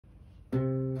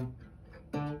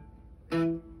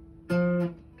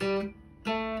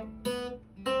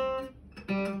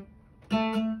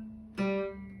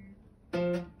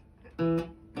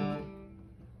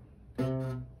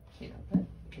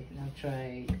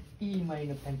E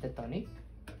minor pentatonic.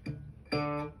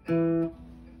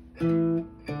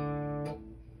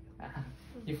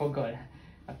 You forgot.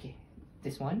 Okay,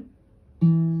 this one.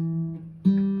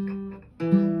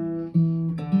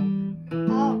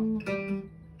 Oh.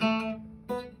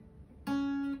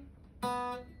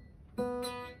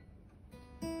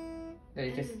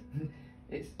 It just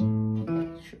it's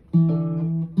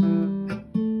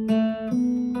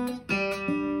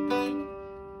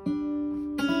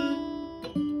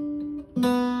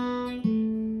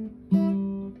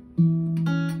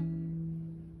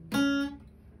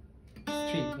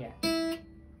three, yeah.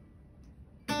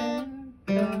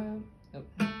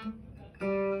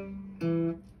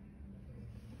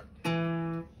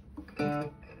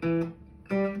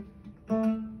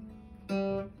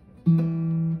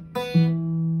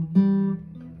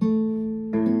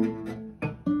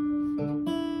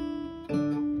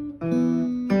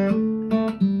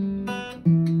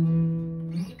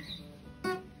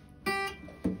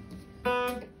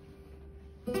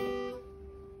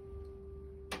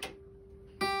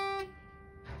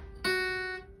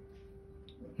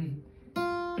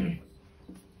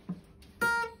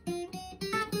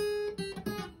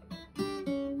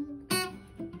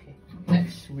 Okay,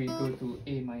 next we go to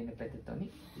A minor pentatonic.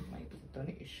 A minor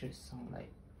pentatonic, it should sound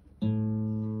like.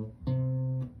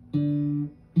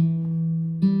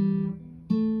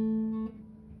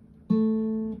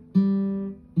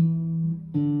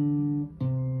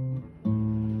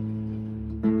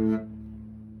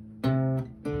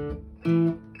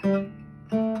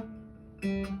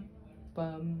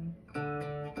 Bum.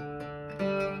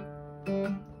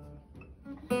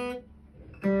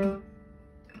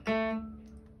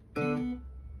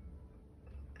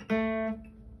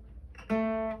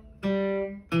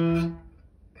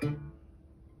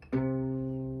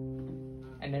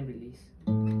 And then release.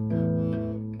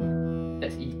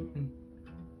 That's E.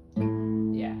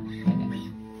 Yeah.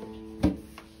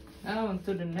 Now on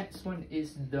to the next one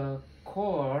is the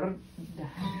chord.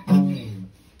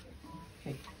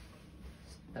 Okay.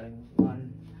 Starting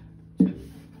 1,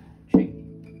 2, 3,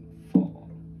 4.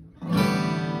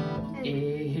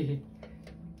 A.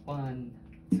 1,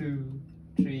 2,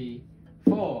 3,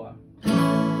 4. 2,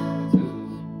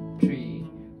 3,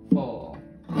 4.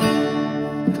 2,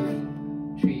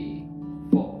 3,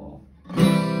 4.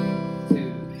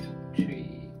 2,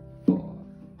 3, 4.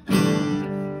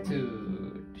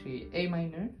 2, 3. A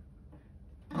minor.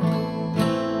 2,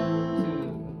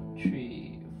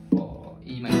 3, 4.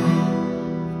 E minor.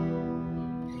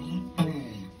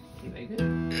 Okay, very good.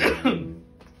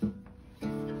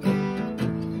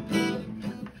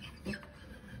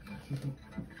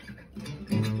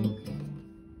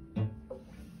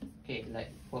 Okay,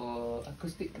 like for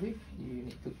acoustic riff, you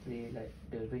need to play like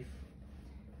the riff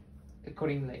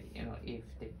according, like, you know, if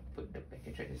they put the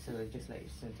backing track. So just like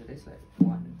listen to this, like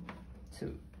 1,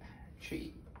 2,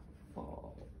 3,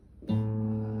 4. 1,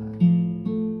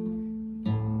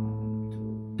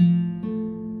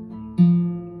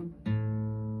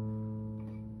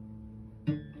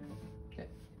 2. Okay.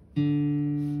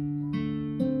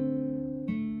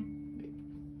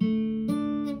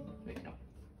 Wait, no.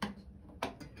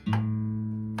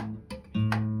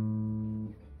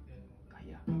 Ah,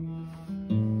 yeah.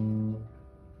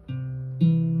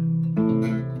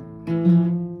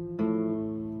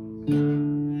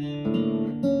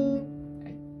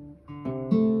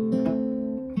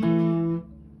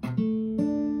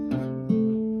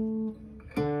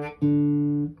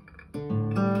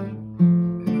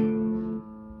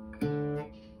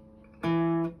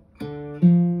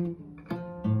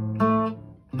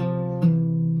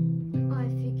 Oh, I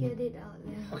figured it out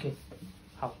now. Okay.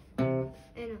 How? I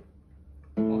know.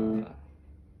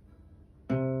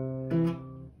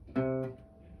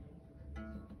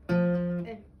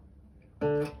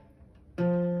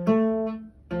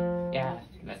 Yeah,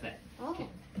 that's that. Oh, Okay.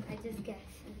 I just guessed.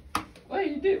 Well,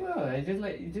 you did well. I just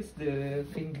like just the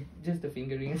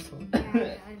fingering and so.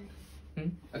 Yeah,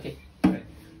 Okay. Alright.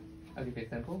 I'll give you an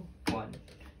example. 1,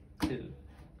 2,